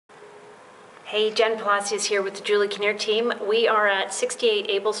Hey, Jen Palacios here with the Julie Kinnear team. We are at 68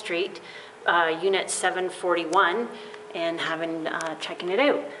 Abell Street, Unit 741, and checking it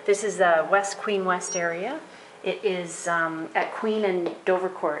out. This is the West Queen West area. It is at Queen and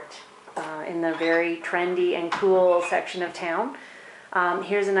Dovercourt in the very trendy and cool section of town.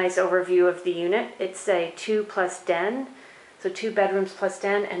 Here's a nice overview of the unit. It's a 2+ den, so 2 bedrooms plus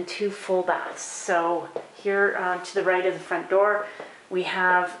den and 2 full baths. So here to the right of the front door, we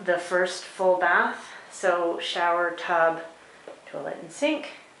have the first full bath, so shower, tub, toilet and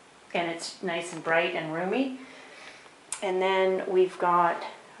sink, and it's nice and bright and roomy. And then we've got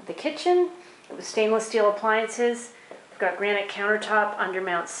the kitchen with stainless steel appliances. We've got granite countertop,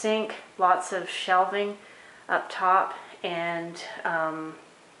 undermount sink, lots of shelving up top, and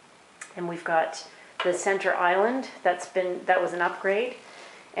we've got the center island that was an upgrade,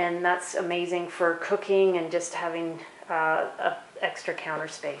 and that's amazing for cooking and just having extra counter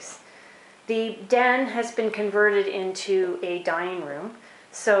space. The den has been converted into a dining room,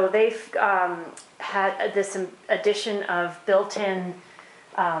 so they've had this addition of built-in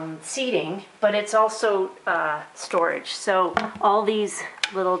seating, but it's also storage. So all these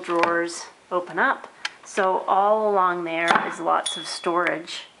little drawers open up, so all along there is lots of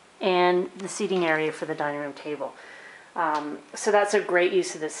storage and the seating area for the dining room table. So that's a great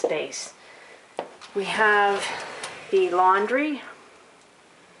use of this space. We have the laundry,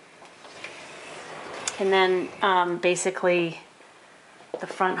 and then basically the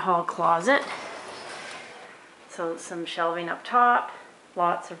front hall closet. So some shelving up top,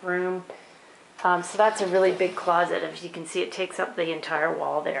 lots of room. So that's a really big closet. As you can see, it takes up the entire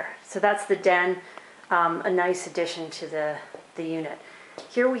wall there. So that's the den, a nice addition to the unit.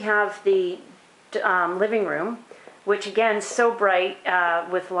 Here we have the living room, which again is so bright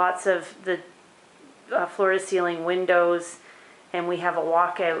with lots of the floor-to-ceiling windows, and we have a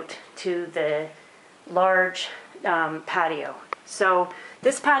walkout to the large patio. So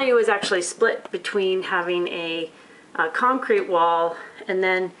this patio is actually split between having a concrete wall, and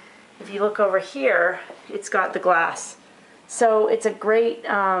then if you look over here, it's got the glass. So it's a great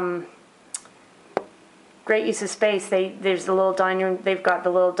great use of space. There's the little dining room. They've got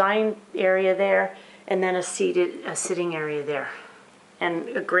the little dining area there, and then a sitting area there, and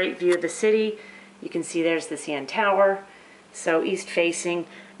a great view of the city. You can see there's the CN Tower, so east facing,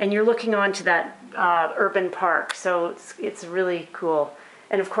 and you're looking onto that urban park, so it's really cool.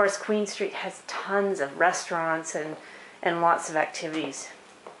 And of course, Queen Street has tons of restaurants and lots of activities.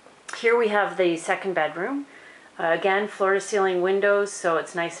 Here we have the second bedroom. Again, floor-to-ceiling windows, so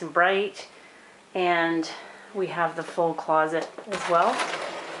it's nice and bright, and we have the full closet as well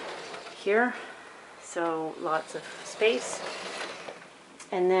here, so lots of space.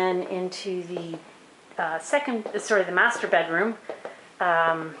 And then into the the master bedroom.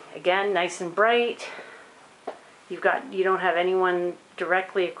 Again, nice and bright. You don't have anyone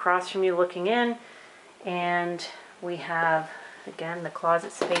directly across from you looking in, and we have again the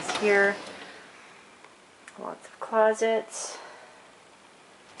closet space here. Lots of closets,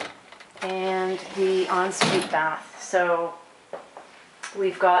 and the ensuite bath. So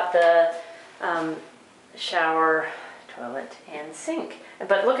we've got the shower, toilet, and sink.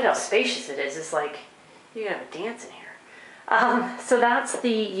 But look at how spacious it is. It's like you can have a dance in here. So that's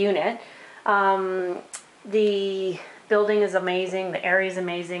the unit. The building is amazing. The area is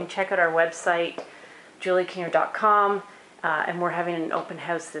amazing. Check out our website, juliekinnear.com. And we're having an open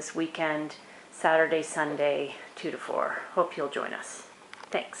house this weekend, Saturday, Sunday, 2 to 4. Hope you'll join us.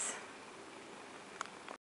 Thanks.